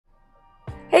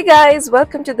Hey guys,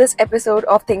 welcome to this episode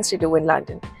of Things to Do in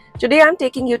London. Today I'm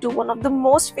taking you to one of the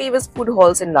most famous food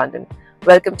halls in London.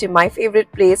 Welcome to my favorite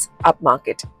place,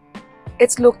 Upmarket.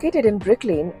 It's located in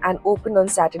Bricklane and open on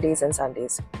Saturdays and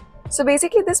Sundays. So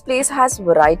basically this place has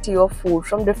variety of food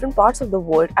from different parts of the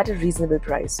world at a reasonable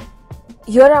price.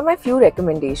 Here are my few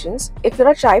recommendations. If you're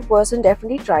a chai person,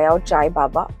 definitely try out Chai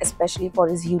Baba, especially for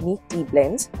his unique tea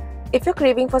blends. If you're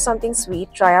craving for something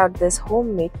sweet, try out this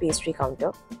homemade pastry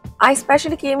counter. I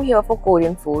especially came here for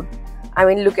Korean food. I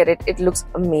mean, look at it, it looks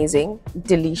amazing,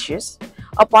 delicious.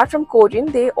 Apart from Korean,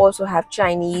 they also have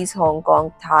Chinese, Hong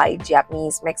Kong, Thai,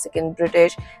 Japanese, Mexican,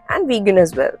 British, and vegan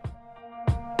as well.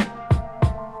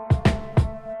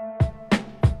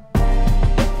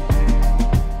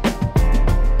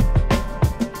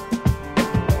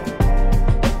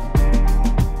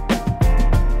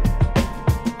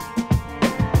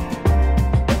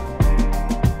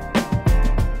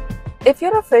 If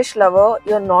you're a fish lover,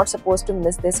 you're not supposed to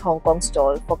miss this Hong Kong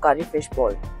stall for curry fish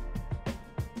ball.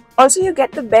 Also, you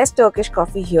get the best Turkish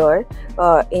coffee here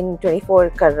in 24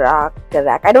 karak.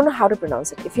 I don't know how to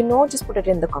pronounce it. If you know, just put it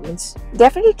in the comments.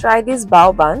 Definitely try these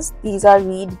bao buns. These are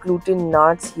wheat, gluten,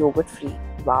 nuts, yogurt free.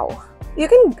 Wow. You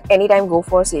can anytime go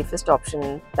for safest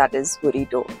option, that is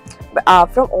burrito.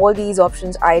 But from all these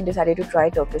options, I decided to try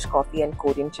Turkish coffee and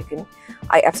Korean chicken.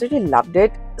 I absolutely loved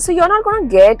it. So you're not gonna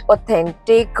get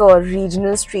authentic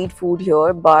regional street food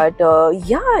here, but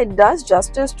yeah, it does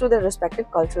justice to the respective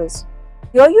cultures.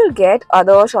 Here you'll get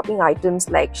other shopping items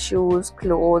like shoes,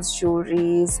 clothes,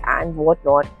 jewelries, and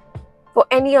whatnot. For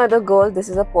any other girl, this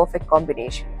is a perfect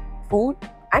combination. Food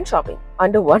and shopping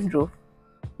under one roof.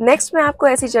 Next मैं आपको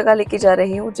ऐसी जगह लेके जा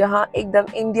रही हूँ जहाँ एकदम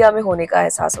इंडिया में होने का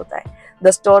एहसास होता है. The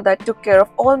store that took care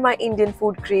of all my Indian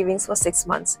food cravings for 6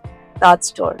 months. Taj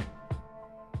store.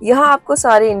 यहाँ आपको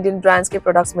सारे इंडियन ब्रांड्स के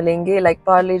प्रोडक्ट्स मिलेंगे लाइक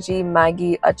पार्ले जी,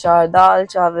 मैगी, अचार, दाल,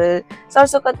 चावल,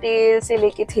 सरसों का तेल से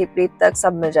लेके थेपले तक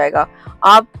सब मिल जाएगा.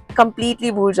 आप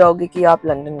कंप्लीटली भूल जाओगे कि आप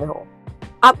लंदन में हो.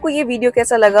 आपको ये वीडियो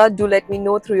कैसा लगा? Do let me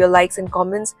know through your likes and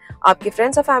comments. आपके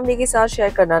फ्रेंड्स और फैमिली के साथ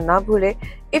शेयर करना ना भूले.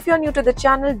 If you're new to the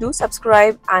channel, do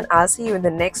subscribe and I'll see you in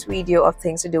the next video of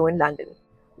Things to Do in London.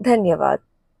 धन्यवाद.